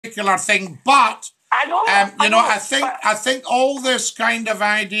particular thing, but I know. I think all this kind of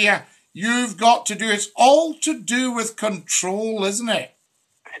idea you've got to do, it's all to do with control, isn't it?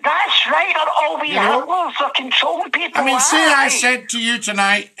 That's right. All we Hitlers are controlling people. I mean, say I said to you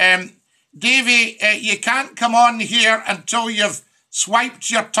tonight, Davy, you can't come on here until you've swiped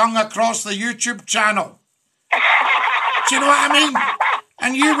your tongue across the YouTube channel. Do you know what I mean?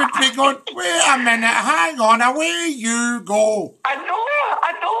 And you would be going, wait a minute, hang on, away you go. I know.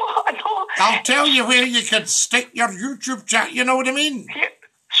 I'll tell you where you could stick your YouTube channel, you know what I mean?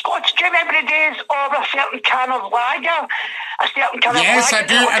 Scott, do you remember the days of a certain can of lager? A certain can of lager? Yes, I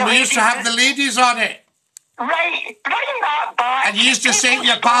do, and we used to have the ladies on it. Right, bring that back. And you used to say to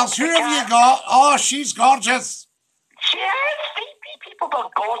your pals, who have you got? Oh, she's gorgeous. She is. People are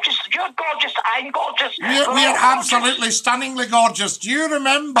gorgeous. You're gorgeous. I'm gorgeous. We're absolutely stunningly gorgeous. Do you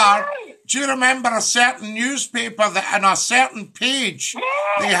remember a certain newspaper that on a certain page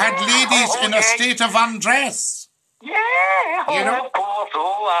they had ladies in a state of undress? Yeah. You know? Of course.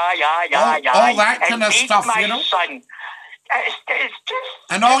 Oh, all that kind of stuff, you know? Son. It's just...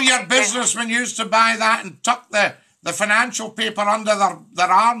 And all your businessmen used to buy that and tuck the financial paper under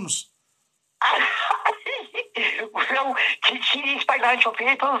their arms. Well, can you see these financial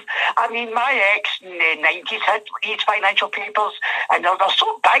papers? I mean, my ex in the 90s had these financial papers, and they're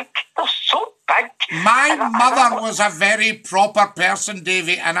so big. They're so big. My mother was a very proper person,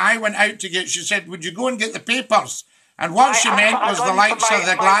 Davy, and I went out to get... She said, would you go and get the papers? And what she meant was the likes of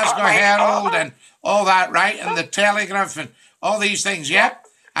the Glasgow Herald and all that, right? And the Telegraph and all these things, yeah?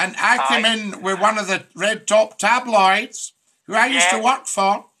 And I came in with one of the Red Top tabloids, who I used to work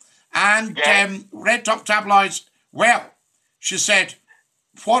for, and Red Top tabloids, well, she said,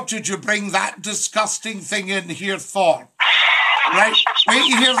 what did you bring that disgusting thing in here for? Right, wait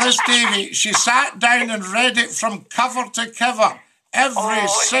you hear this, Davy. She sat down and read it from cover to cover, every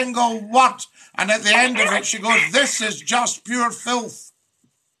single word. And at the end of it, she goes, this is just pure filth.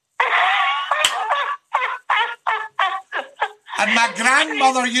 And my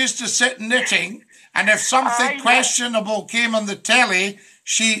grandmother used to sit knitting, and if something questionable came on the telly,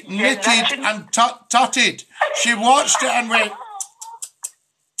 she knitted and tutted. She watched it and went...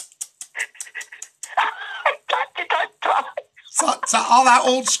 all that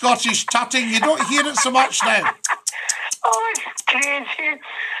old Scottish tutting, you don't hear it so much now. Oh, it's crazy.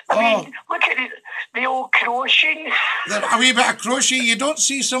 I mean, look at the old crocheting. A wee bit of crochet, you don't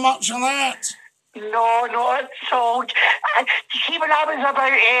see so much of that. No, not at all. See, when I was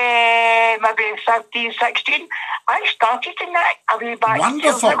about maybe 15, 16, I started in that a wee back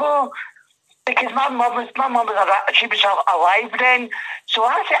years ago. Because my mum was alive then. So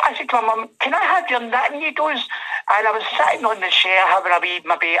I said to my mum, can I have your knitting needles? And I was sitting on the chair having a wee,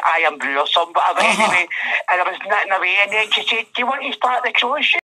 maybe iron brew or something, whatever, anyway. And I was knitting away. And then she said, do you want to start the crochet?